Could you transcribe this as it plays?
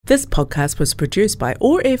This podcast was produced by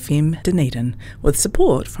OAR FM Dunedin with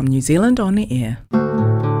support from New Zealand On Air.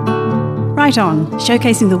 Right On,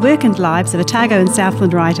 showcasing the work and lives of Otago and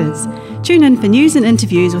Southland writers. Tune in for news and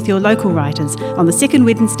interviews with your local writers on the second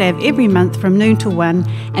Wednesday of every month from noon till 1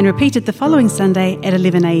 and repeated the following Sunday at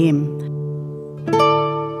 11 a.m.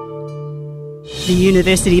 The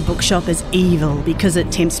University Bookshop is evil because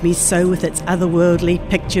it tempts me so with its otherworldly,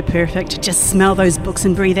 picture-perfect, just smell those books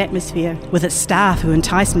and breathe atmosphere. With its staff who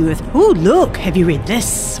entice me with, "Oh, look, have you read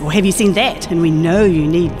this? Or have you seen that? And we know you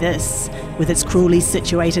need this." With its cruelly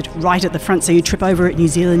situated right at the front so you trip over at New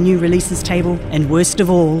Zealand New Releases table. And worst of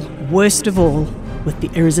all, with the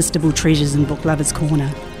irresistible treasures in Book Lovers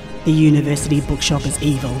Corner. The University Bookshop is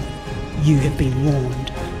evil. You have been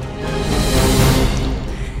warned.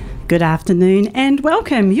 Good afternoon and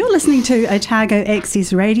welcome. You're listening to Otago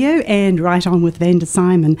Access Radio and Right On with Vanda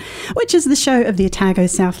Simon, which is the show of the Otago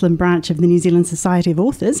Southland branch of the New Zealand Society of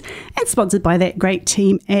Authors and sponsored by that great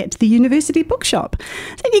team at the University Bookshop.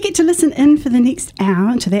 Then you get to listen in for the next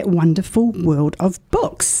hour to that wonderful world of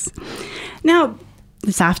books. Now,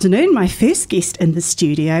 this afternoon, my first guest in the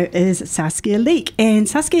studio is Saskia Leek, and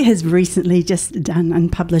Saskia has recently just done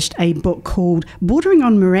and published a book called Bordering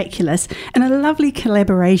on Miraculous in a lovely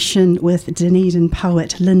collaboration with Dunedin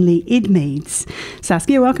poet Lynley Edmeades.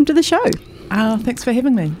 Saskia, welcome to the show. Thanks for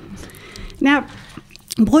having me. Now,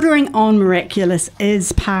 Bordering on Miraculous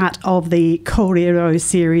is part of the Kōrero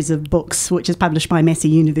series of books, which is published by Massey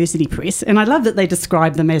University Press. And I love that they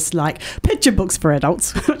describe them as like picture books for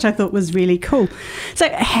adults, which I thought was really cool. So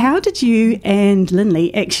how did you and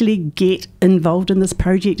Lynley actually get involved in this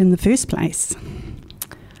project in the first place?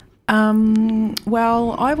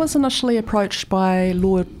 Well, I was initially approached by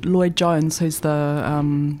Lloyd Jones, who's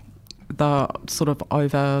the sort of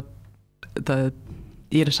over the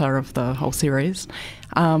editor of the whole series,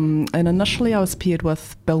 and initially I was paired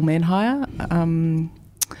with Bill Manhire,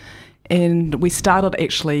 and we started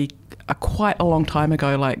actually quite a long time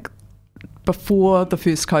ago, like before the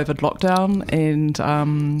first COVID lockdown,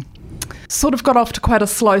 and sort of got off to quite a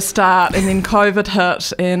slow start, and then COVID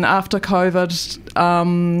hit, and after COVID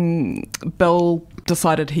Bill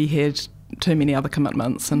decided he had too many other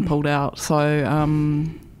commitments and pulled out, so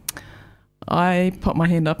I put my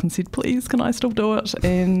hand up and said, please, can I still do it?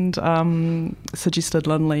 And suggested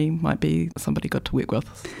Lynley might be somebody good to work with.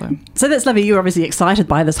 So that's lovely. You're obviously excited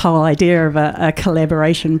by this whole idea of a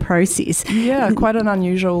collaboration process. Yeah, quite an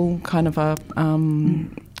unusual kind of a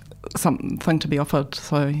something to be offered.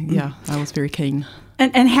 So yeah, I was very keen.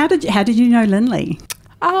 And how did you know Lynley?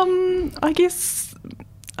 I guess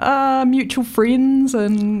mutual friends,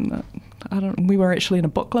 and we were actually in a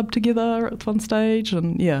book club together at one stage,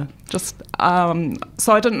 and yeah, just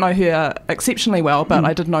so I didn't know her exceptionally well, but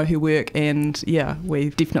I did know her work, and yeah,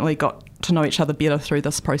 we definitely got to know each other better through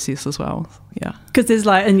this process as well. Yeah, because there's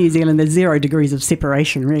like in New Zealand there's 0 degrees of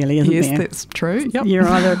separation, really, isn't there? Yes, that's true. Yep. You're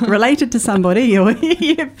either related to somebody or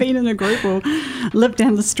you've been in a group or lived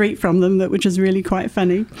down the street from them, which is really quite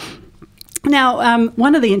funny. Now,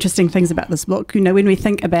 one of the interesting things about this book, when we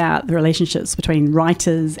think about the relationships between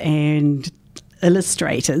writers and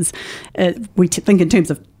illustrators, we think in terms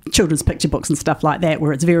of children's picture books and stuff like that,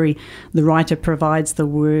 where it's the writer provides the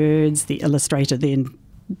words, the illustrator then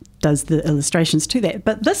does the illustrations to that.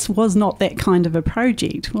 But this was not that kind of a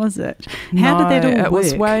project, was it? How did that all work? It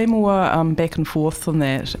was way more back and forth than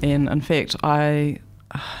that. And in fact,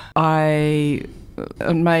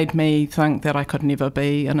 it made me think that I could never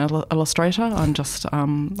be an illustrator. I'm just,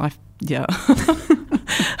 I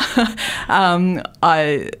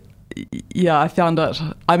found it.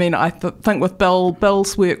 I mean, I think with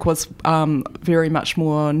Bill's work was very much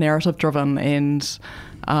more narrative driven, and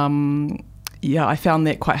I found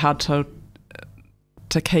that quite hard to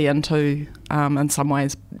key into. In some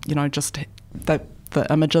ways, just the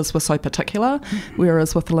images were so particular,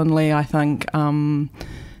 whereas with Lynley, I think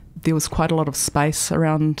there was quite a lot of space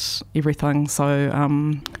around everything, so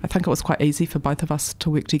I think it was quite easy for both of us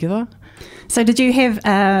to work together. So did you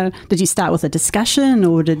start with a discussion,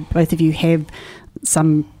 or did both of you have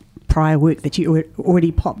some prior work that you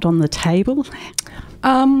already popped on the table?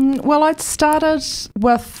 Well, I'd started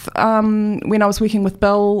with, when I was working with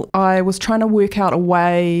Bill, I was trying to work out a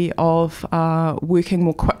way of working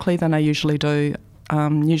more quickly than I usually do.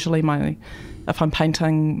 Usually if I'm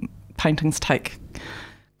painting, paintings take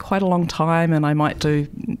quite a long time, and I might do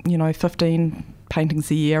 15 paintings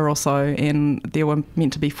a year or so, and there were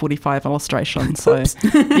meant to be 45 illustrations, so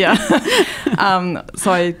yeah.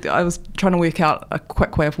 So I was trying to work out a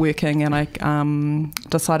quick way of working, and I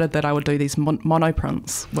decided that I would do these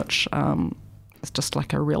monoprints, which is just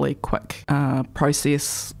like a really quick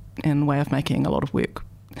process and way of making a lot of work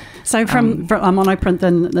So from a monoprint,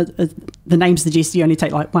 then the name suggests you only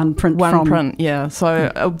take like one print. One print, yeah.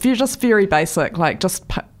 So just very basic, like just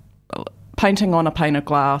painting on a pane of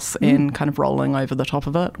glass and kind of rolling over the top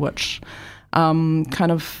of it, which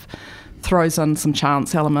kind of throws in some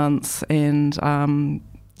chance elements and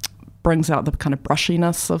brings out the kind of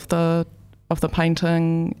brushiness of the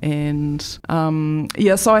painting. And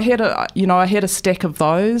so I had a stack of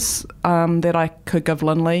those that I could give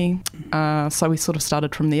Lindley, so we sort of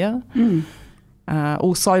started from there.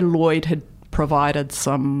 Also Lloyd had provided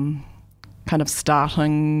some kind of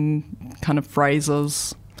starting kind of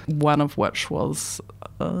phrases, one of which was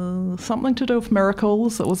something to do with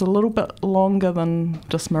miracles. It was a little bit longer than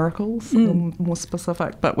just miracles, more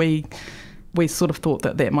specific, but we sort of thought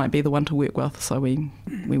that might be the one to work with, so we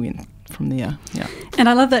went from there. Yeah. And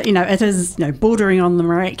I love that, it is, bordering on the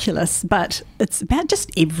miraculous, but it's about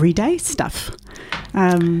just everyday stuff.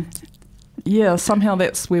 Yeah, somehow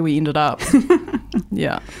that's where we ended up.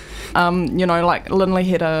 Yeah. Like Lindley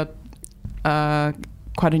had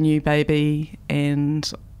quite a new baby,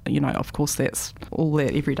 and of course that's all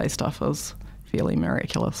that everyday stuff is fairly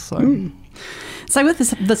miraculous. So with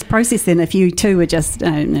this process then, if you two were just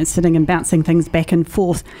sitting and bouncing things back and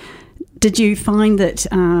forth, did you find that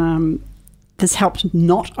this helped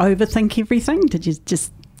not overthink everything? Did you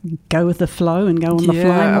just go with the flow and go on the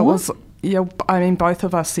fly more? It was. Yeah, I mean, both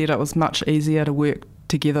of us said it was much easier to work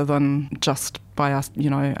together than just by us,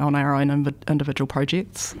 on our own individual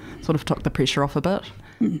projects. Sort of took the pressure off a bit.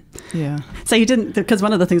 Yeah. So you didn't, because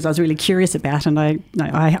one of the things I was really curious about, and I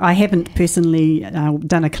haven't personally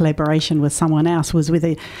done a collaboration with someone else, was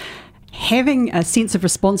whether having a sense of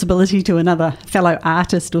responsibility to another fellow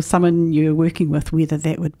artist or someone you're working with, whether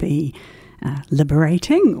that would be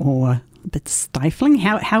liberating or a bit stifling.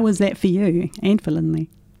 How was that for you and for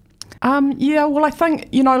Lindley? Well, I think,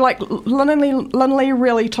 like Lindley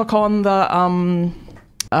really took on the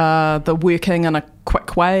working in a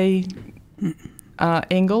quick way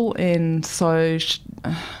angle, and so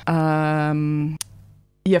for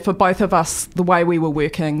both of us, the way we were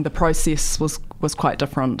working, the process was quite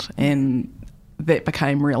different, and that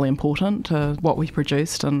became really important to what we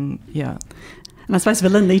produced. And I suppose for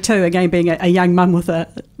Lindley too, again being a young mum with a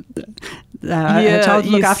child to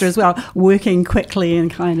look after as well, working quickly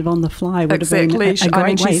and kind of on the fly would have been a great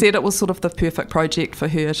way. She said it was sort of the perfect project for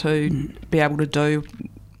her to be able to do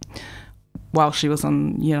while she was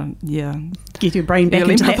on, get your brain back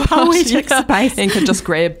into that poetic space. And could just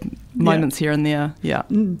grab moments here and there,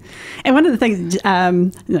 And one of the things,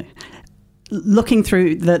 looking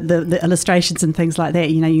through the illustrations and things like that,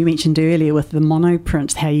 you mentioned earlier with the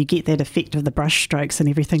monoprint, how you get that effect of the brush strokes and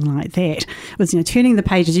everything like that, was, turning the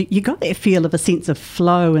pages, you got that feel of a sense of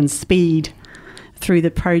flow and speed through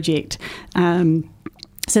the project.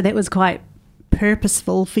 So that was quite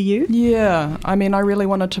purposeful for you? Yeah, I mean, I really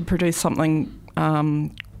wanted to produce something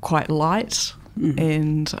quite light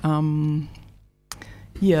and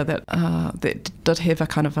that did have a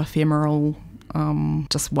kind of ephemeral,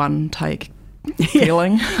 just one take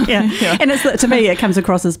feeling. Yeah. And to me it comes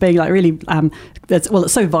across as being like really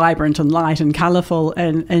it's so vibrant and light and colourful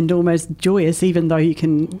and almost joyous, even though you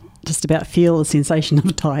can just about feel the sensation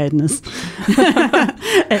of tiredness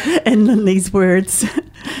in Lindley's words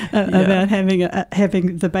about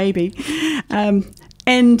having the baby.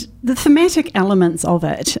 And the thematic elements of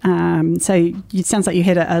it, so it sounds like you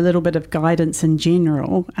had a little bit of guidance in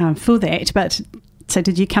general for that, but so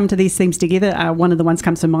did you come to these themes together? One of the ones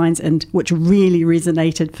comes to mind, and which really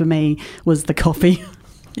resonated for me, was the coffee.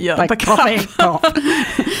 Yeah, like the coffee cup.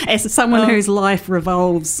 As someone whose life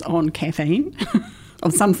revolves on caffeine,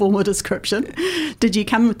 of some form or description, did you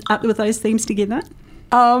come up with those themes together?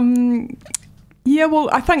 Yeah, well,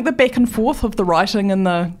 I think the back and forth of the writing and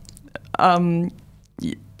the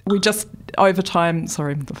we just over time,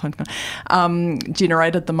 generated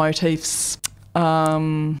the motifs,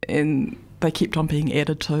 and they kept on being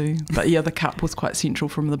added to. But the cup was quite central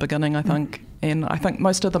from the beginning, I think. And I think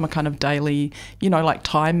most of them are kind of daily, like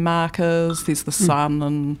time markers. There's the sun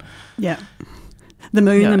and the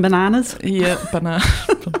moon and bananas. Yeah, bananas.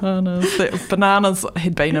 Bananas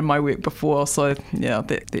had been in my work before, so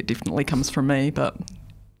that definitely comes from me. But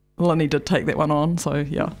Lindley did take that one on, so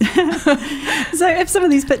So if some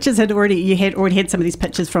of these pictures you had already had some of these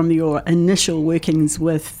pictures from your initial workings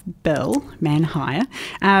with Bill Manhire,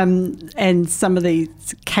 and some of these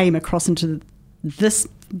came across into this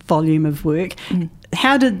volume of work,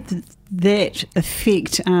 how did that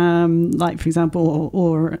affect, like for example,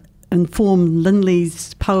 or inform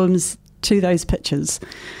Lindley's poems to those pictures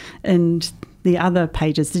and the other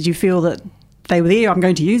pages? Did you feel that they were there, I'm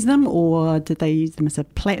going to use them, or did they use them as a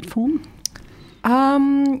platform?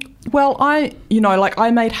 Well, I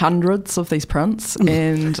made hundreds of these prints,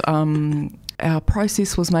 and our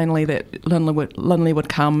process was mainly that Lindley would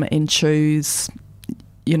come and choose,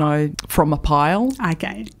 from a pile.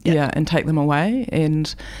 Okay. Yeah, and take them away.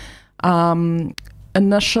 And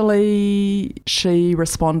initially, she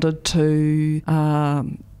responded to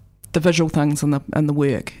the visual things in the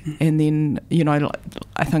work, and then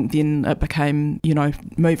I think then it became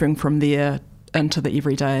moving from there into the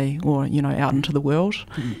everyday, or out into the world,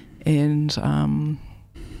 and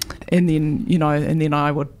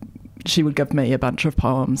then she would give me a bunch of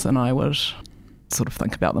poems, and I would sort of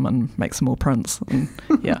think about them and make some more prints. And,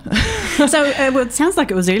 yeah. So it sounds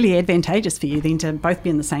like it was really advantageous for you then to both be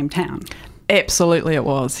in the same town. Absolutely, it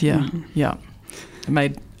was. Yeah, yeah. It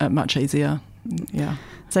made it much easier. Yeah.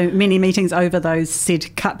 So many meetings over those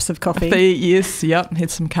said cups of coffee. Yes, yep. Had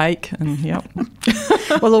some cake, and yep.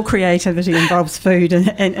 Well, all creativity involves food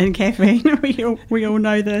and caffeine. We all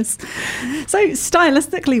know this. So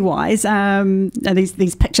stylistically wise,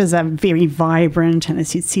 these pictures are very vibrant, and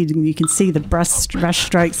as you said, you can see the brush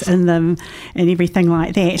strokes in them and everything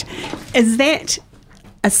like that. Is that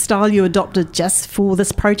a style you adopted just for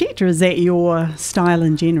this project, or is that your style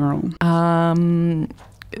in general?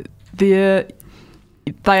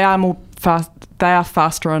 They are more fast. They are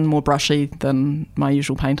faster and more brushy than my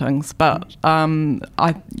usual paintings. But now,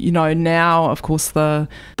 of course, the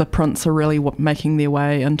prints are really making their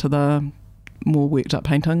way into the more worked up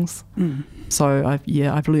paintings. So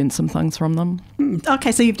I've learned some things from them.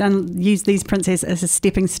 Okay, so you've used these prints as a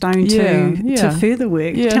stepping stone to further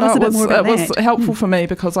work. Yeah, Tell us a bit more about that. It was helpful for me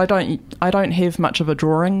because I don't have much of a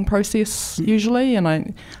drawing process usually, and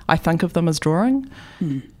I think of them as drawing.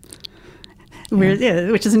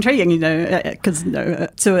 Which is intriguing, because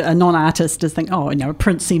to a non-artist, just think, a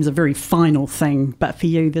print seems a very final thing, but for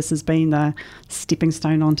you, this has been a stepping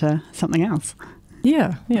stone onto something else.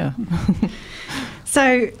 Yeah.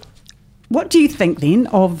 So, what do you think then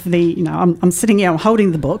of the? I'm sitting here, I'm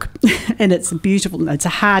holding the book, and it's beautiful. It's a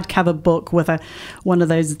hardcover book with one of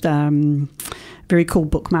those very cool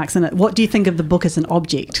bookmarks in it. What do you think of the book as an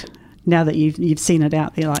object now that you've seen it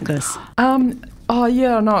out there like this? Oh,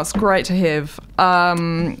 yeah, no, it's great to have.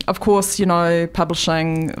 Of course,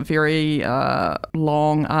 publishing, very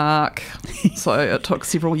long arc, so it took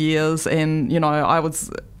several years, and,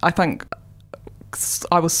 I think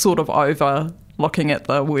I was sort of over looking at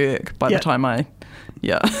the work by the time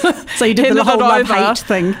So you did the whole love-hate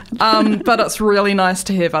thing. But it's really nice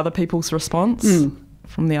to have other people's response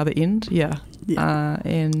from the other end,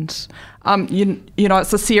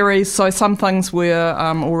 it's a series, so some things were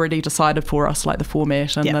already decided for us, like the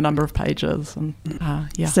format and the number of pages, and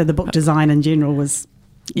So the book design in general was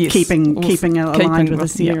keeping aligned with the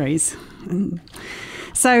series.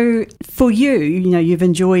 So for you, you've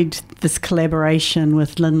enjoyed this collaboration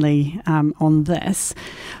with Lindley on this.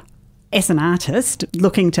 As an artist,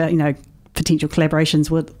 looking to potential collaborations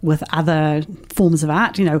with other forms of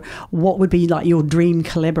art, what would be like your dream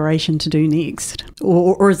collaboration to do next?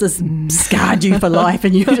 Or is this scarred you for life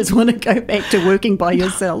and you just want to go back to working by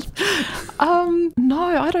yourself? No,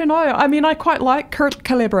 I don't know. I mean, I quite like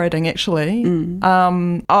collaborating, actually.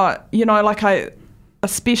 I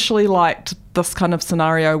especially liked this kind of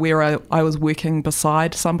scenario where I was working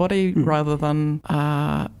beside somebody rather than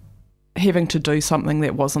having to do something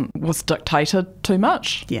that was dictated too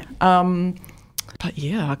much. Yeah. But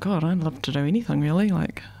yeah, God, I'd love to do anything really,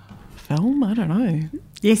 like film. I don't know.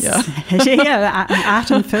 Yes. Yeah.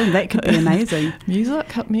 Art and film, that could be amazing.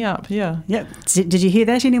 Music, hit me up. Yeah. Yep. Did you hear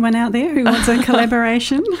that? Anyone out there who wants a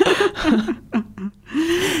collaboration?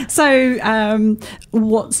 So,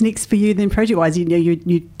 what's next for you then, project-wise?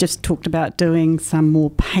 You just talked about doing some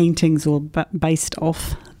more paintings or based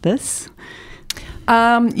off this.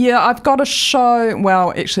 I've got a show.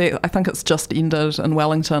 Well, actually, I think it's just ended in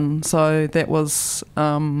Wellington. So that was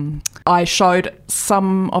I showed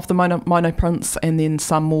some of the mono prints and then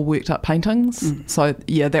some more worked up paintings. So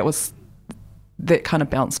that kind of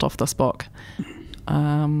bounced off this book.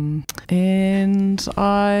 And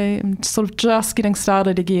I'm sort of just getting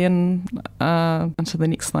started again into the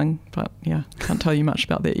next thing, but can't tell you much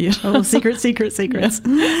about that yet. Oh, secrets.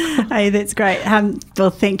 Hey, that's great. Well,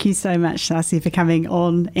 thank you so much, Saskia, for coming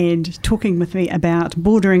on and talking with me about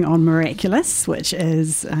Bordering on Miraculous, which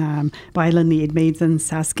is by Lindley Edmeades and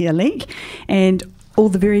Saskia Leek, and all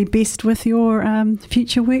the very best with your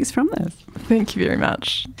future works from this. Thank you very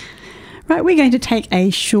much. Right, we're going to take a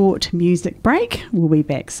short music break. We'll be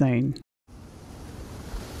back soon.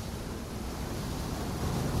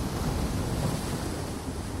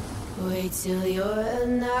 Wait till you're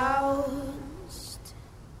announced.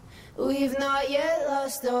 We've not yet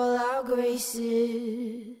lost all our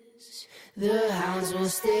graces. The hounds will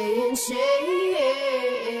stay in chains.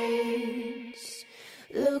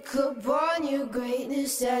 Look upon your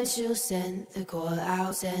greatness and she'll send the call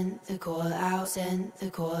out, send the call out, send the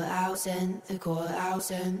call out, send the call out,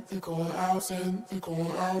 send the call out, send the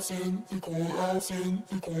call out, send the call out, send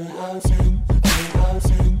the call out, send the call out, send the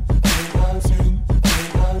call out, send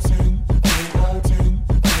the call out, send the call out, send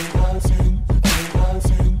the call out, send the call out,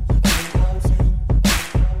 send the call out,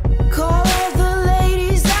 send. Call all the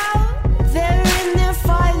ladies out, they're in their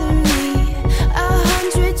finery.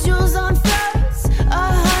 100 jewels on throats,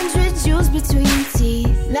 100 jewels between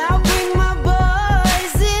teeth. Now bring my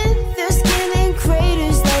boys in, their skin in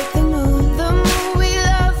craters like the moon. The moon we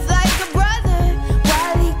love like a brother,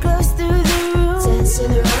 while he glows through the room.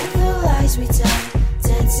 Dancing around the lies we tell,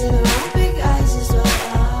 dancing around big eyes as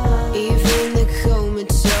well. Even the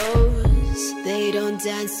comatose, they don't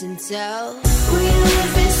dance and tell. We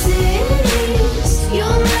live in cities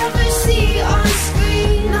you'll never see on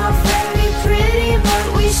screen. Not very pretty, but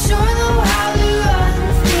we sure know how to run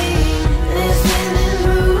free. Living in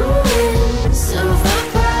ruins of a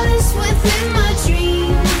palace within my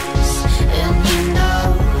dreams. And you know,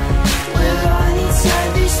 we're on each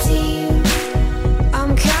other's team.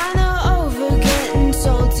 I'm kinda over getting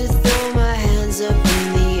told to throw my hands up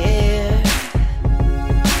in the air.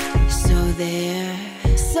 So there.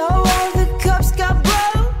 So all the cups got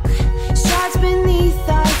broke, shards beneath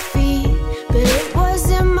our feet, but it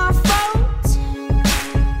wasn't my fault.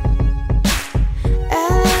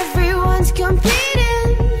 And everyone's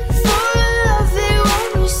competing for a love they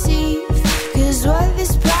won't receive, 'cause what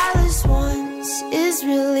this palace wants is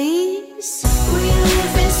release. We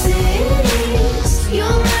live in cities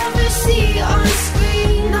you'll never see on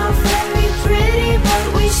screen. Not very pretty, but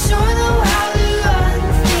we sure know how to run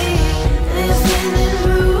free. Living in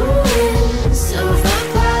ruins of a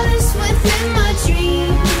palace within my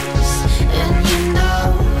dreams. And you know,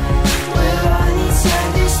 we're on each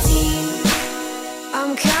other's team.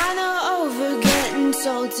 I'm kinda over getting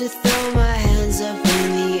told to throw my hands up in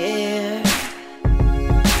the air.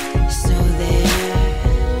 So there.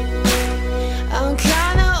 I'm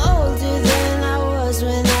kinda older than I was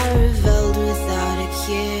when I rebelled without a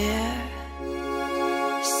care.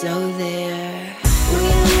 So there. We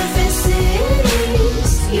live in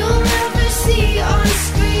cities you'll never see on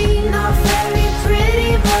screen. Not very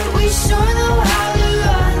pretty, but we sure know how to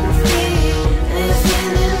run free.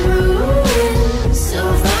 Living in ruins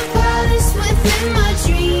of a palace within my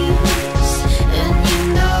dreams. And you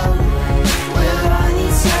know, we're on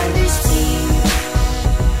each other's team.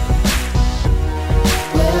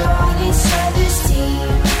 We're on each other's team.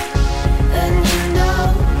 And you know,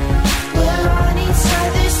 we're on each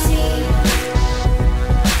other's team.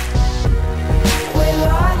 We're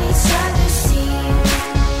on each other's team.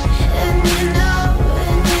 And you know,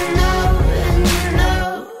 and you know, and you know.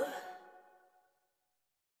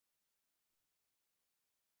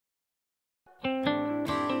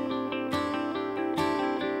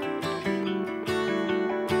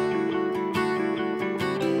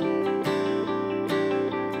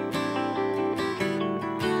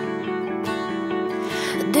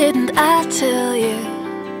 Didn't I tell you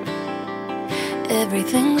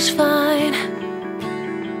everything's fine?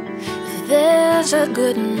 If there's a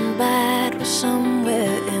good and bad, we're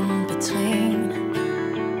somewhere in between.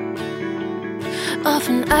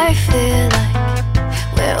 Often I feel like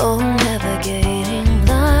we're all navigating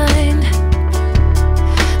blind.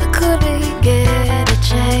 Could we get a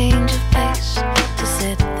change of pace to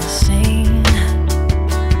set the scene?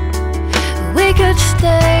 We could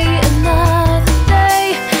stay another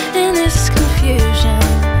day in this confusion.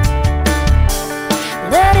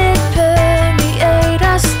 Let it permeate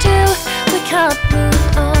us till we can't move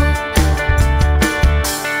on.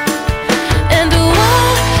 And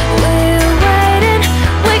while we're waiting,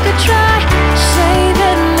 we could try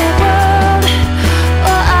saving the world.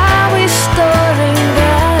 Or are we storing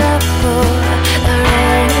that up for a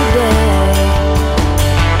rainy day?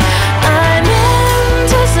 I'm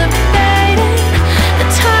anticipating a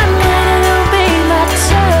time when it'll be my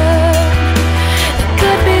turn. It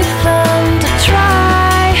could be fun to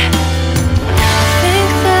try. I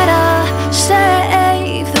think that I'll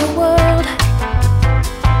save the world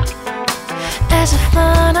as a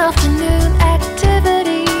fun afternoon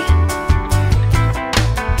activity.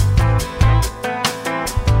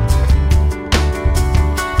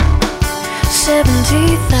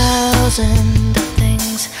 $70,000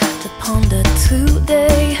 things to ponder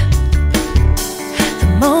today. The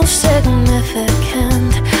most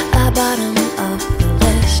significant are bottom of the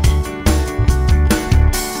list.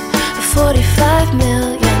 45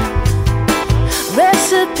 million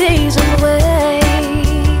recipes and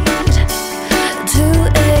ways.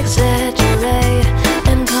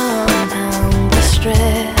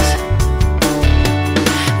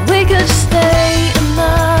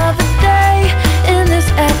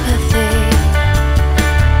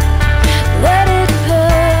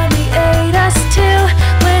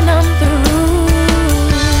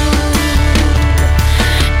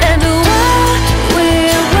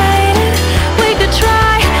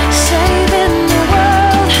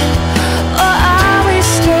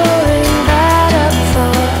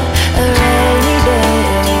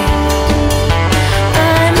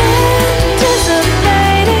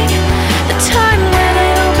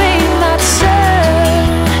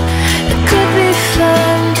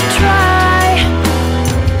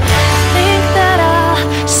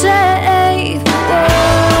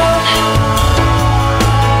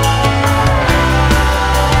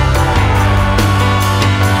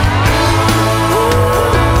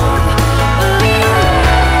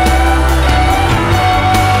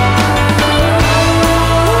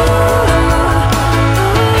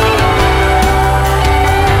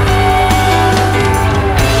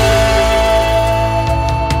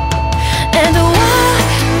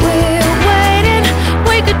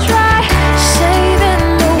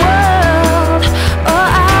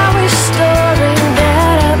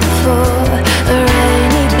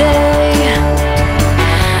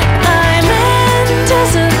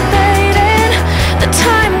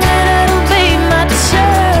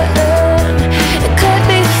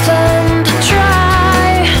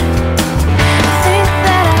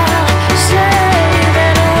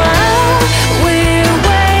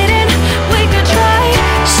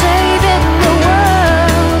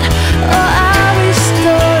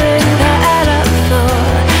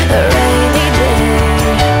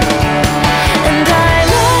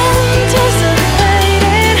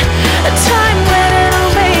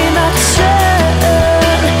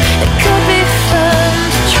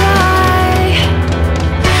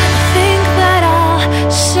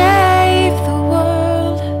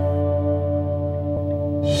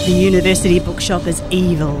 University Bookshop is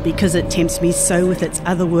evil because it tempts me so with its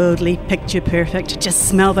otherworldly, picture-perfect, just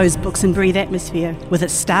smell those books and breathe atmosphere, with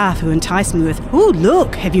its staff who entice me with, "Ooh,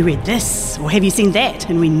 look, have you read this? Or have you seen that?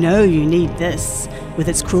 And we know you need this." With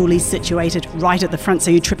its cruelly situated right at the front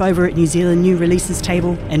so you trip over at New Zealand New Releases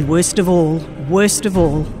table. And worst of all,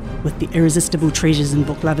 with the irresistible treasures in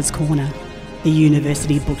Book Lovers Corner. The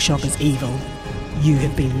University Bookshop is evil. You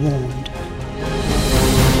have been warned.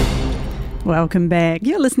 Welcome back.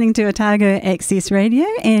 You're listening to Otago Access Radio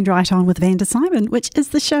and Right On with Vanda Simon, which is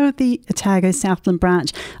the show of the Otago Southland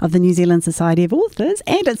branch of the New Zealand Society of Authors,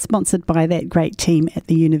 and it's sponsored by that great team at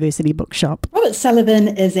the University Bookshop. Robert Sullivan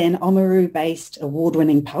is an Oamaru-based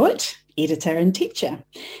award-winning poet, editor and teacher.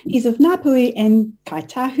 He's of Ngāpuhi and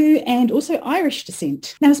Kaitahu and also Irish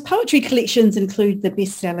descent. Now, his poetry collections include the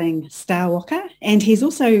best-selling Star Walker, and he's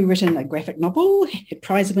also written a graphic novel, a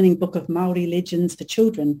prize-winning book of Māori legends for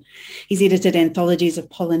children. He's edited anthologies of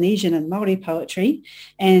Polynesian and Māori poetry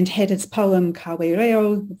and had his poem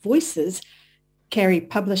Kawereo Voices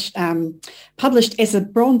published as a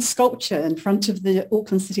bronze sculpture in front of the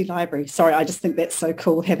Auckland City Library. Sorry, I just think that's so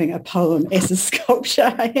cool, having a poem as a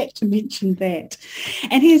sculpture. I had to mention that.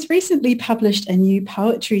 And he has recently published a new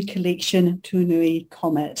poetry collection, Tunui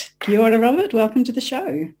Comet. Kia ora, Robert. Welcome to the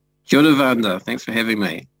show. Kia ora, Vanda. Thanks for having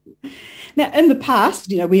me. Now, in the past,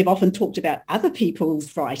 we have often talked about other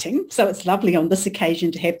people's writing, so it's lovely on this occasion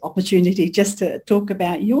to have opportunity just to talk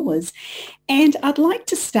about yours. And I'd like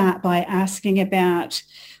to start by asking about,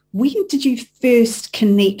 when did you first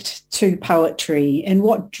connect to poetry and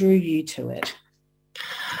what drew you to it?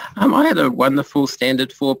 I had a wonderful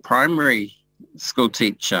Standard 4 primary school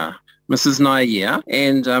teacher, Mrs. Naia,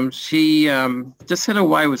 and she just had a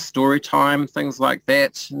way with story time, things like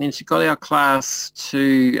that. And then she got our class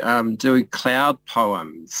to do cloud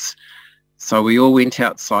poems. So we all went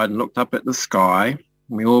outside and looked up at the sky,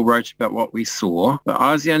 and we all wrote about what we saw. But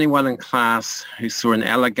I was the only one in class who saw an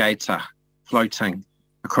alligator floating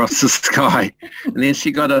across the sky. And then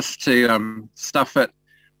she got us to stuff it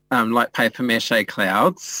like paper mache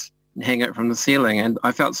clouds and hang it from the ceiling. And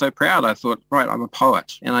I felt so proud. I thought, right, I'm a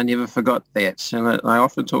poet. And I never forgot that. And I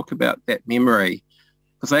often talk about that memory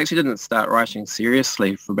because I actually didn't start writing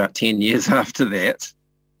seriously for about 10 years after that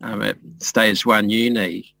at stage 1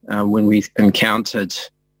 uni when we encountered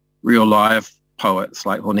real live poets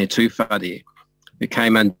like Hone Tūwhare who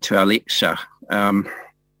came into our lecture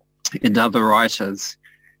and other writers.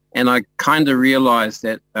 And I kind of realised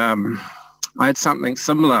that I had something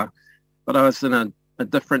similar, but I was in a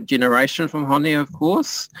different generation from Hone, of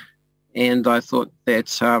course, and I thought that,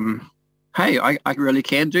 hey, I really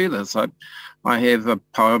can do this. I have a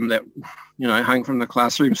poem that, hung from the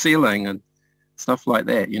classroom ceiling and stuff like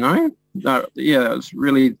that, Yeah, it was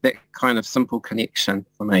really that kind of simple connection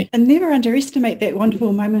for me. And never underestimate that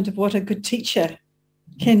wonderful moment of what a good teacher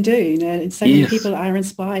can do. And so many people are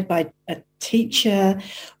inspired by a teacher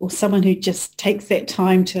or someone who just takes that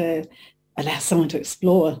time to allow someone to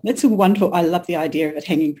explore. That's wonderful. I love the idea of it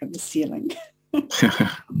hanging from the ceiling.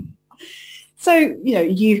 So,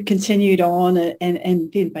 you continued on and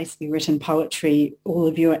then basically written poetry all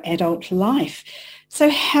of your adult life. So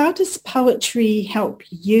how does poetry help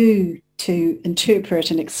you to interpret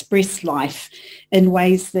and express life in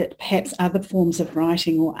ways that perhaps other forms of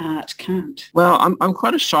writing or art can't? Well, I'm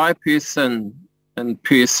quite a shy person in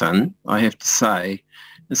person, I have to say.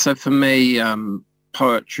 And so for me,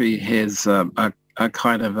 poetry has a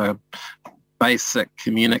kind of a basic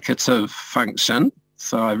communicative function.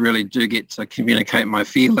 So I really do get to communicate my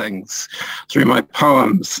feelings through my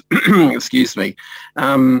poems. Excuse me.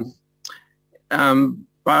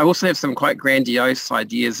 But I also have some quite grandiose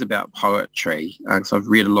ideas about poetry. So I've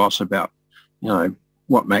read a lot about,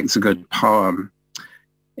 what makes a good poem.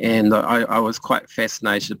 And I was quite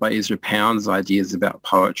fascinated by Ezra Pound's ideas about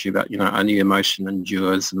poetry, about, only emotion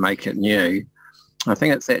endures and make it new. I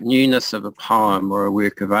think it's that newness of a poem or a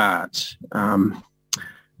work of art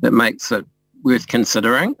that makes it worth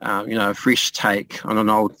considering, a fresh take on an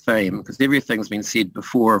old theme, because everything's been said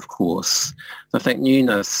before, of course. So I think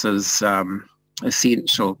newness is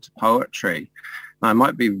essential to poetry. I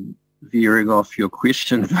might be veering off your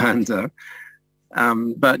question, Vanda,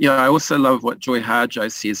 but, I also love what Joy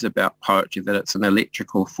Harjo says about poetry, that it's an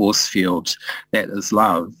electrical force field that is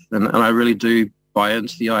love. And I really do buy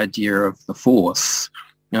into the idea of the force,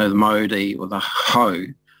 the mauri or the hau,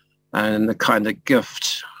 and the kind of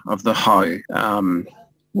gift of the hau,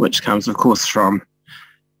 which comes, of course, from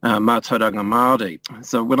Mātauranga Māori.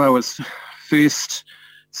 So when I was first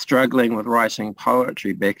struggling with writing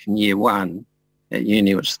poetry back in year 1 at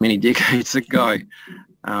uni, which is many decades ago,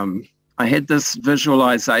 I had this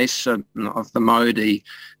visualization of the mauri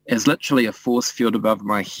as literally a force field above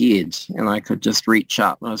my head, and I could just reach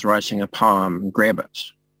up when I was writing a poem and grab it.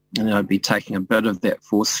 And then I'd be taking a bit of that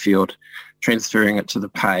force field, transferring it to the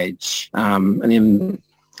page, and then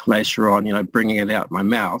later on, bringing it out my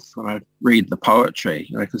mouth when I read the poetry,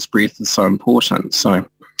 because breath is so important. So,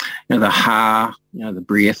 the ha, the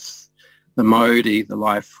breath, the modi, the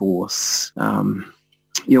life force,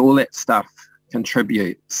 all that stuff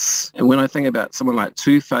contributes. And when I think about someone like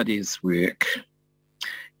Tūwhare's work,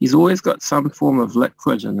 he's always got some form of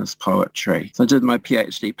liquid in his poetry. So I did my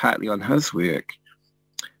PhD partly on his work.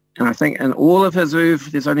 And I think in all of his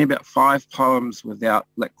oeuvre, there's only about 5 poems without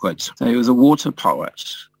liquid. So he was a water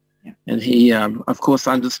poet. Yeah. And he, of course,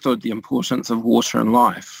 understood the importance of water in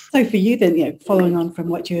life. So for you then, following on from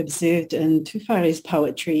what you observed in Tūwhare's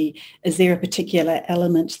poetry, is there a particular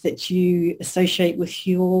element that you associate with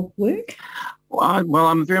your work? Well,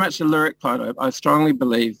 I'm very much a lyric poet. I strongly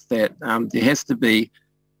believe that there has to be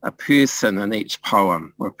a person in each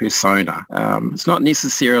poem, or a persona. It's not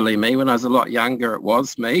necessarily me. When I was a lot younger, it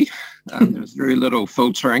was me. There was very little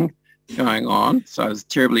filtering going on, so I was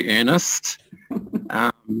terribly earnest.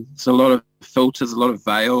 So a lot of filters, a lot of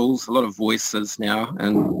veils, a lot of voices now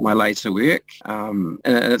in my later work. And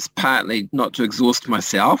it's partly not to exhaust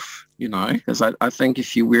myself, because I think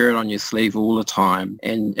if you wear it on your sleeve all the time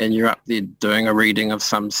and you're up there doing a reading of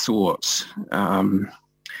some sort,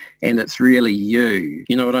 and it's really you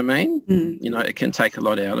know what I mean? It can take a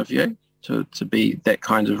lot out of you to be that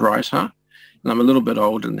kind of writer. And I'm a little bit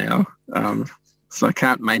older now, so I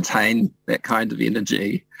can't maintain that kind of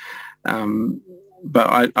energy.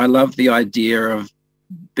 But I love the idea of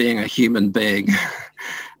being a human being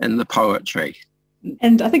in the poetry.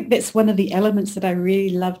 And I think that's one of the elements that I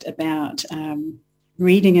really loved about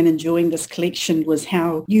reading and enjoying this collection, was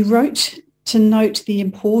how you wrote to note the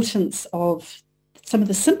importance of some of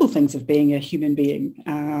the simple things of being a human being,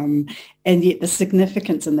 and yet the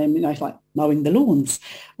significance in them, like mowing the lawns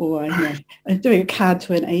or doing a card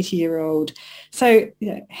to an 80-year-old. So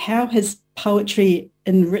how has poetry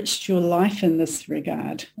enriched your life in this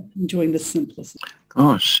regard, enjoying the simplest?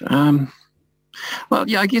 Gosh, well,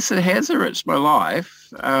 yeah, I guess it has enriched my life.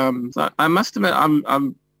 So I must admit,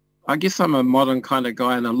 I guess I'm a modern kind of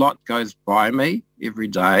guy, and a lot goes by me every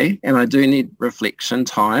day, and I do need reflection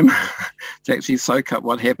time to actually soak up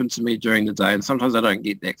what happened to me during the day. And sometimes I don't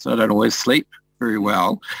get that, so I don't always sleep very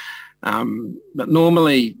well. But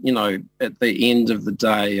normally, at the end of the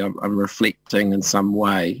day, I'm reflecting in some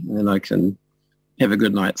way, and then I can have a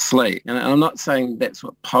good night's sleep. And I'm not saying that's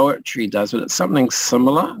what poetry does, but it's something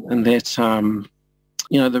similar in that,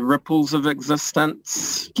 the ripples of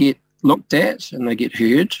existence get looked at and they get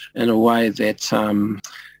heard in a way that,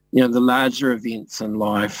 the larger events in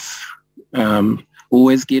life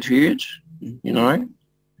always get heard, So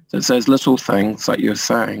it's those little things like you're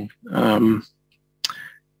saying. I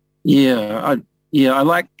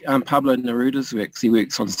like Pablo Neruda's work. He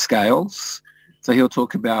works on scales. So he'll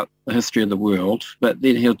talk about the history of the world, but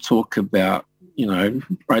then he'll talk about,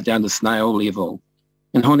 right down to snail level.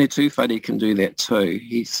 And Hone Tūwhare can do that too.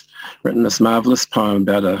 He's written this marvellous poem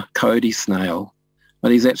about a kauri snail,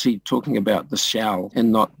 but he's actually talking about the shell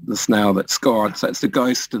and not the snail that's gone. So it's the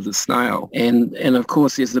ghost of the snail. And of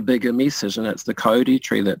course there's the bigger message, and it's the kauri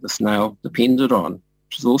tree that the snail depended on,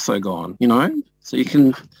 which is also gone, So you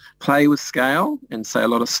can play with scale and say a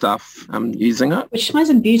lot of stuff using it. Which ties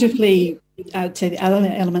in beautifully to the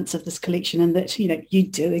other elements of this collection, in that, you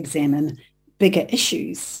do examine bigger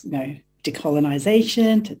issues,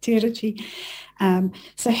 decolonisation, te tiriti.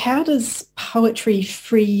 So how does poetry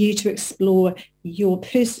free you to explore your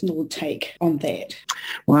personal take on that?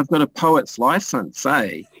 Well, I've got a poet's license,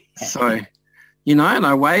 eh? So, and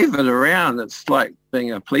I wave it around. It's like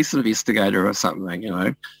being a police investigator or something,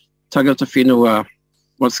 Tagata whenua,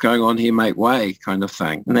 what's going on here, make way kind of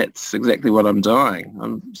thing. And that's exactly what I'm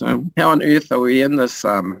doing. So how on earth are we in this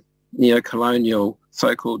neo-colonial,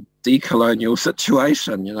 so-called decolonial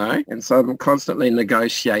situation, And so I'm constantly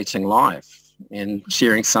negotiating life and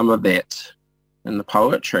sharing some of that in the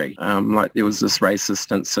poetry. Like there was this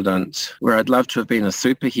racist incident where I'd love to have been a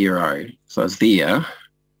superhero. So I was there,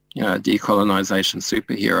 a decolonisation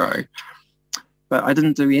superhero. But I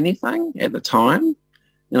didn't do anything at the time.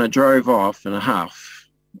 And I drove off in a huff.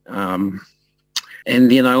 And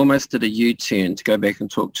then I almost did a U-turn to go back and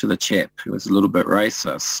talk to the chap who was a little bit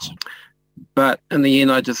racist. But in the end,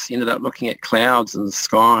 I just ended up looking at clouds in the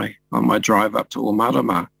sky on my drive up to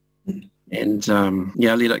Omarama. And,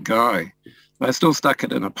 I let it go. But I still stuck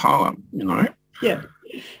it in a poem, Yeah.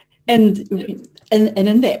 And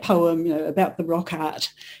in that poem, about the rock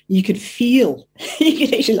art, you could actually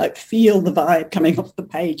feel the vibe coming off the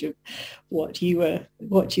page of what you were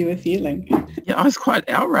feeling. Yeah, I was quite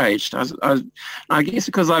outraged. I guess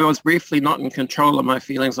because I was briefly not in control of my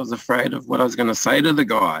feelings, I was afraid of what I was going to say to the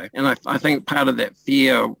guy. And I think part of that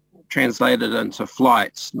fear translated into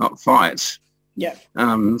flight, not fight. Yeah.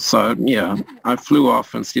 So, yeah, I flew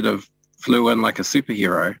off instead of flew in like a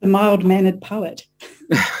superhero. The mild-mannered poet.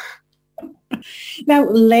 Now,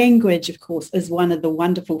 language, of course, is one of the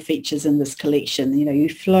wonderful features in this collection. You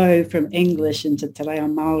flow from English into Te Reo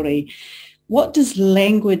Māori. What does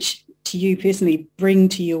language to you personally bring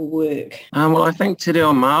to your work? Well, I think Te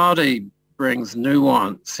Reo Māori brings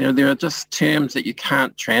nuance. There are just terms that you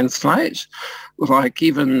can't translate, like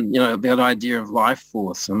even, that idea of life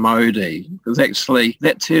force, a Māori, because actually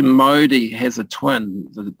that term Māori has a twin,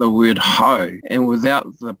 the word ho, and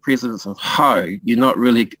without the presence of ho, you're not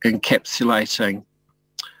really encapsulating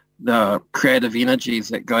the creative energies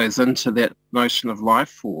that goes into that notion of life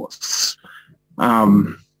force.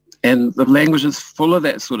 And the language is full of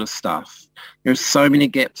that sort of stuff. There's so many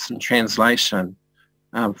gaps in translation.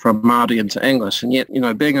 From Māori into English, and yet,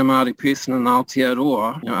 being a Māori person in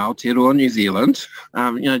Aotearoa, Aotearoa, New Zealand,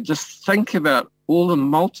 just think about all the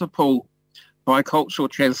multiple bicultural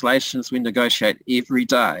translations we negotiate every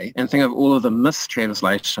day, and think of all of the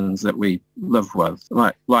mistranslations that we live with,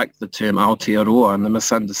 like the term Aotearoa and the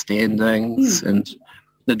misunderstandings and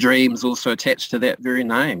the dreams also attached to that very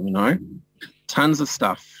name, tons of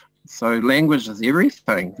stuff. So language is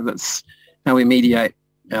everything. That's how we mediate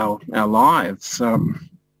our lives. So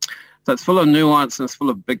it's full of nuance and it's full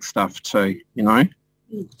of big stuff too,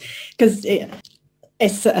 Because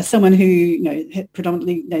as someone who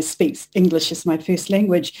predominantly speaks English as my first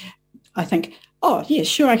language, I think, oh yeah,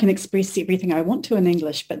 sure, I can express everything I want to in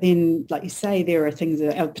English, but then, like you say, there are things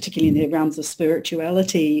that, particularly in the realms of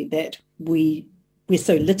spirituality, that we're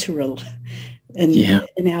so literal in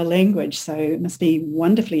our language. So it must be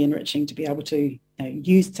wonderfully enriching to be able to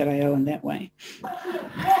use te reo in that way.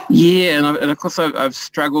 Yeah, and of course I've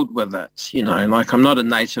struggled with it, like I'm not a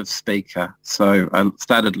native speaker, so I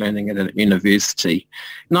started learning it at university.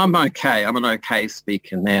 And I'm okay, I'm an okay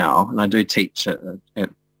speaker now, and I do teach at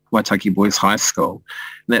Waitaki Boys High School,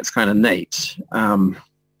 and that's kind of neat.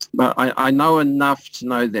 But I know enough to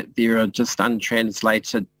know that there are just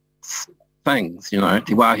untranslated things, te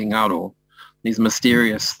wāhi ngaro, these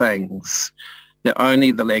mysterious things that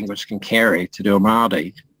only the language can carry, Te Reo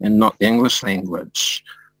Māori, and not the English language.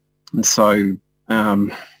 And so,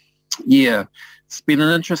 it's been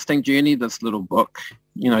an interesting journey, this little book,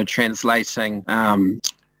 translating, having,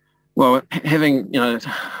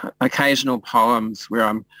 occasional poems where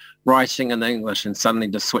I'm writing in English and suddenly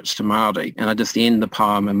just switch to Māori, and I just end the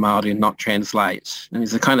poem in Māori and not translate. And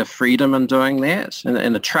there's a kind of freedom in doing that,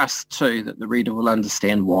 and a trust too that the reader will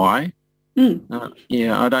understand why.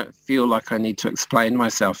 I don't feel like I need to explain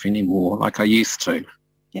myself anymore like I used to.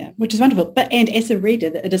 Yeah, which is wonderful. And as a reader,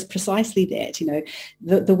 it is precisely that,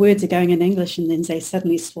 the words are going in English and then they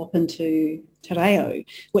suddenly swap into te reo,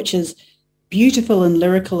 which is beautiful and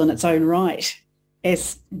lyrical in its own right,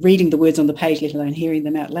 as reading the words on the page, let alone hearing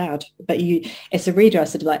them out loud. But you, as a reader, I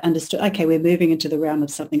sort of understood, okay, we're moving into the realm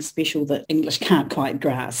of something special that English can't quite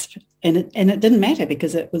grasp. And it didn't matter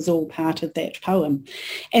because it was all part of that poem.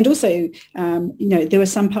 And also, there were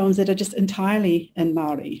some poems that are just entirely in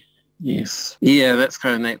Māori. Yes. Yeah, that's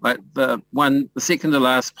kind of neat. Like the second to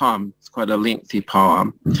last poem, it's quite a lengthy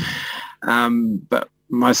poem. But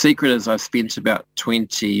my secret is I spent about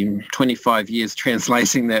 25 years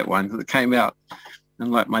translating that one, because it came out in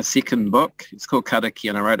like my second book. It's called Kariki,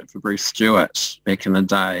 and I wrote it for Bruce Stewart back in the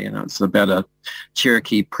day. And it's about a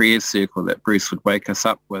Cherokee prayer circle that Bruce would wake us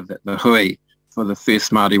up with at the Hui for the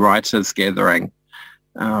first Māori writers gathering.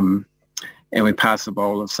 And we pass a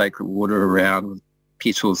bowl of sacred water around with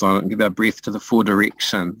petals on it and give our breath to the four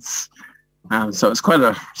directions. So it's quite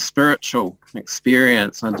a spiritual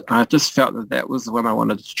experience, and I just felt that was the one I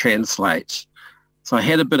wanted to translate. So I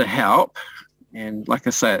had a bit of help, and like I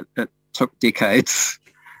say, it took decades.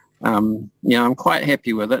 I'm quite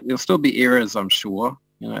happy with it. There'll still be errors, I'm sure.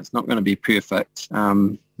 It's not going to be perfect.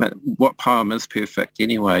 But what poem is perfect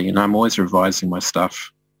anyway? I'm always revising my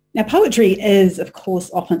stuff. Now, poetry is, of course,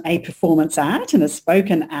 often a performance art and a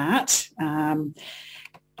spoken art.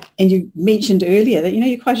 And you mentioned earlier that,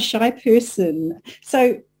 you're quite a shy person.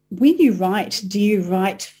 So when you write, do you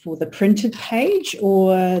write for the printed page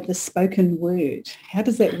or the spoken word? How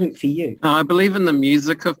does that work for you? I believe in the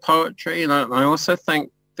music of poetry, and I also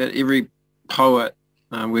think that every poet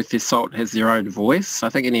worth their salt has their own voice. I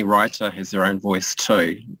think any writer has their own voice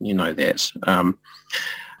too, that.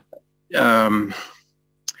 So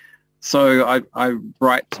I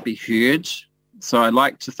write to be heard. So I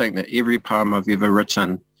like to think that every poem I've ever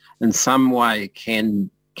written in some way can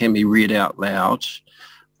be read out loud.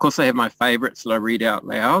 Of course, I have my favourites that I read out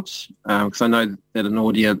loud because I know that an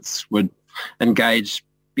audience would engage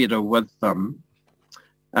better with them.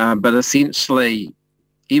 But essentially,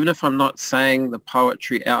 even if I'm not saying the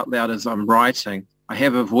poetry out loud as I'm writing, I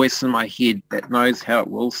have a voice in my head that knows how it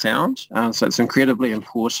will sound. So it's incredibly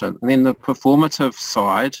important. And then the performative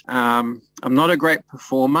side, I'm not a great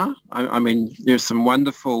performer. I mean, there's some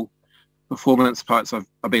wonderful performance poets I've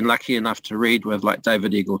been lucky enough to read with, like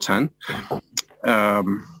David Eggleton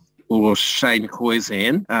or Shane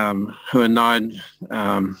Koizan, who are known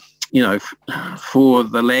for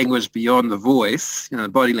the language beyond the voice,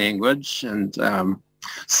 body language and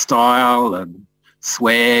style and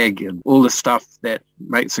swag and all the stuff that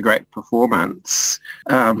makes a great performance.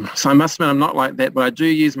 So I must admit I'm not like that, but I do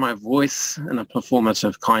use my voice in a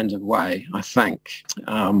performative kind of way, I think.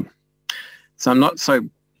 So I'm not so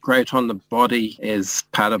great on the body as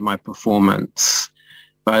part of my performance.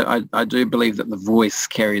 But I do believe that the voice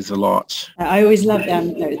carries a lot. I always love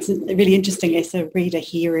it's really interesting as a reader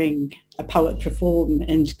hearing a poet perform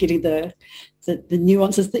and getting the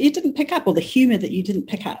nuances that you didn't pick up or the humour that you didn't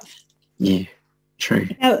pick up. Yeah, true.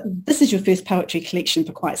 Now, this is your first poetry collection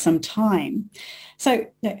for quite some time. So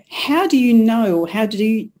how do you know, or how do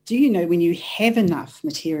you know when you have enough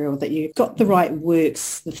material, that you've got the right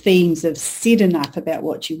works, the themes have said enough about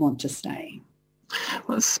what you want to say?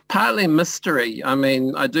 Well, it's partly mystery. I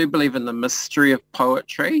mean, I do believe in the mystery of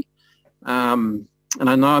poetry. And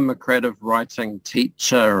I know I'm a creative writing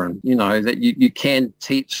teacher and, that you can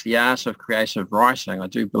teach the art of creative writing. I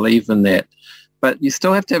do believe in that. But you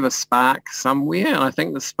still have to have a spark somewhere. And I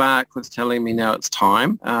think the spark was telling me now it's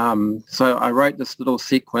time. So I wrote this little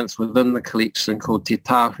sequence within the collection called Te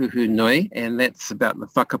Tāhuhu Nui. And that's about the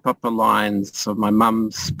whakapapa lines of my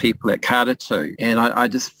mum's people at Karatu. And I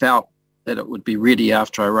just felt that it would be ready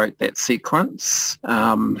after I wrote that sequence.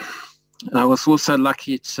 And I was also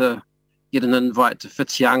lucky to get an invite to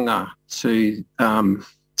Whitianga to,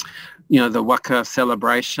 the waka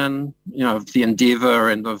celebration, of the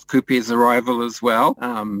endeavour and of Kupe's arrival as well.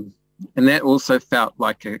 And that also felt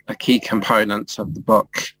like a key component of the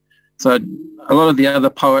book. So a lot of the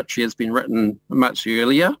other poetry has been written much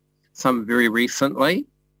earlier, some very recently.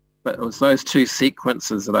 But it was those two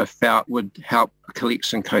sequences that I felt would help a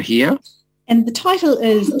collection cohere. And the title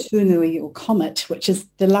is Tūnui, or Comet, which is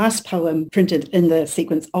the last poem printed in the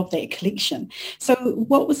sequence of that collection. So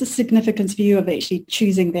what was the significance for you of actually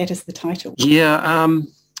choosing that as the title? Yeah,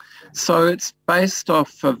 so it's based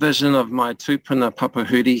off a vision of my tūpuna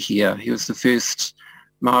Papahuri here. He was the first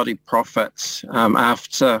Māori prophet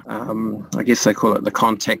after, I guess they call it the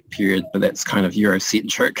contact period, but that's kind of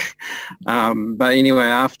Eurocentric. But anyway,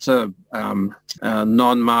 after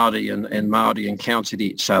non-Māori and Māori encountered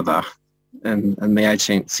each other in the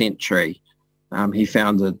 18th century, he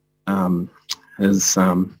founded his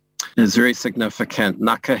very significant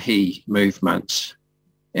Ngakahi movement.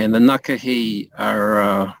 And the Ngakahi are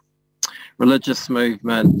a religious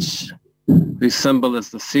movement whose symbol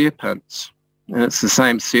is the serpent. And it's the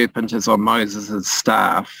same serpent as on Moses'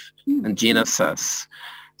 staff in Genesis.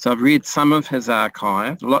 So I've read some of his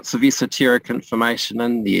archive, lots of esoteric information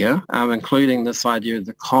in there, including this idea of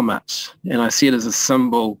the comet. And I see it as a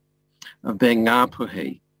symbol of being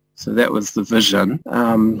Ngāpuhi. So that was the vision.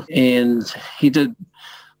 And he did,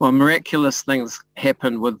 miraculous things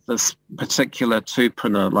happened with this particular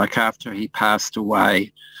tūpuna, like after he passed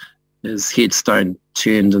away, his headstone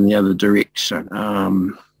turned in the other direction.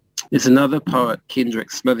 There's another poet,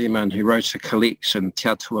 Kendrick Smithyman, who wrote a collection, Te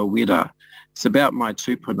Atua Wera. It's about my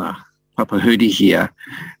tūpuna, Papahuri here.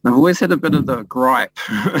 And I've always had a bit of the gripe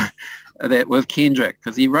that with Kendrick,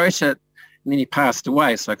 because he wrote it and then he passed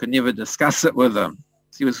away, so I could never discuss it with him.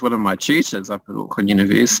 He was one of my tutors up at Auckland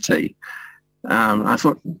University. I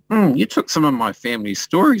thought, you took some of my family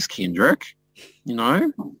stories, Kendrick,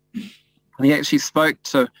 And he actually spoke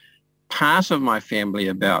to part of my family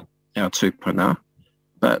about our tūpuna,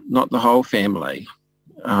 but not the whole family.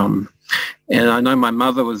 And I know my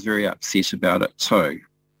mother was very upset about it too.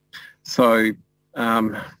 So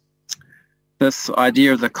this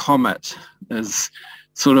idea of the comet is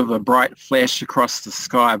sort of a bright flash across the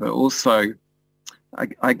sky, but also,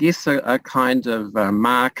 I guess, a kind of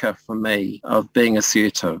marker for me of being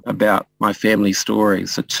assertive about my family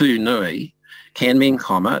stories. So Tūnui can mean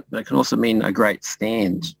comet, but it can also mean a great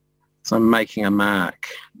stand. So I'm making a mark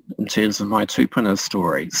in terms of my tūpuna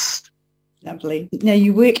stories. Lovely. Now,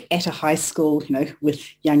 you work at a high school, with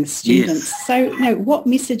young students. Yes. So, what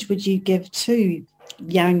message would you give to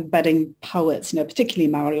young budding poets,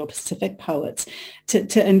 particularly Māori or Pacific poets,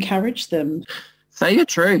 to encourage them? Say your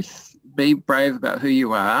truth. Be brave about who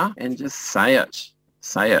you are and just say it.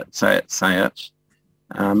 Say it, say it, say it.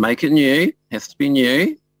 Make it new. It has to be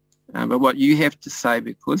new. But what you have to say,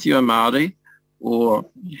 because you're Māori or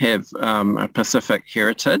have a Pacific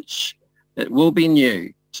heritage, it will be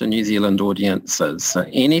new to New Zealand audiences. So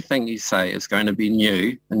anything you say is going to be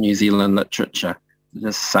new in New Zealand literature.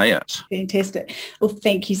 Just say it. Fantastic. Well,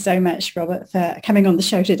 thank you so much, Robert, for coming on the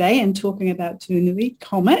show today and talking about Tunui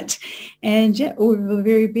Comet. And all the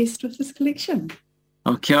very best with this collection.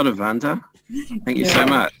 Oh, kia ora, Vanda. Thank you so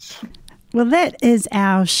much. Well, that is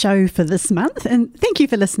our show for this month, and thank you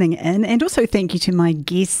for listening in, and also thank you to my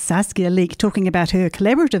guest Saskia Leek talking about her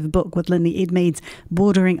collaborative book with Linley Edmeades,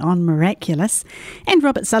 Bordering on Miraculous, and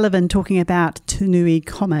Robert Sullivan talking about Tunui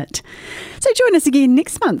Comet. So join us again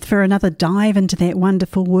next month for another dive into that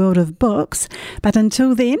wonderful world of books, but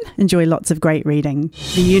until then, enjoy lots of great reading.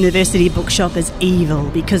 The University Bookshop is evil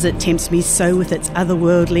because it tempts me so with its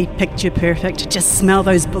otherworldly, picture-perfect, just smell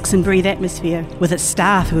those books and breathe atmosphere, with its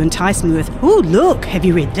staff who entice me with, "Oh, look, have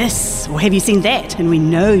you read this? Or have you seen that? And we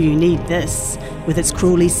know you need this." With its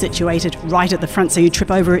cruelly situated right at the front so you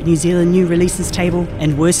trip over at New Zealand New Releases table.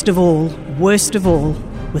 And worst of all,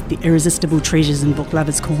 with the irresistible treasures in Book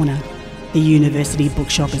Lovers Corner. The University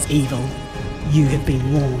Bookshop is evil. You have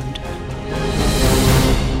been warned.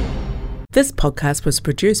 This podcast was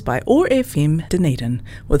produced by OAR FM Dunedin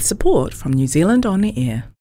with support from New Zealand On the Air.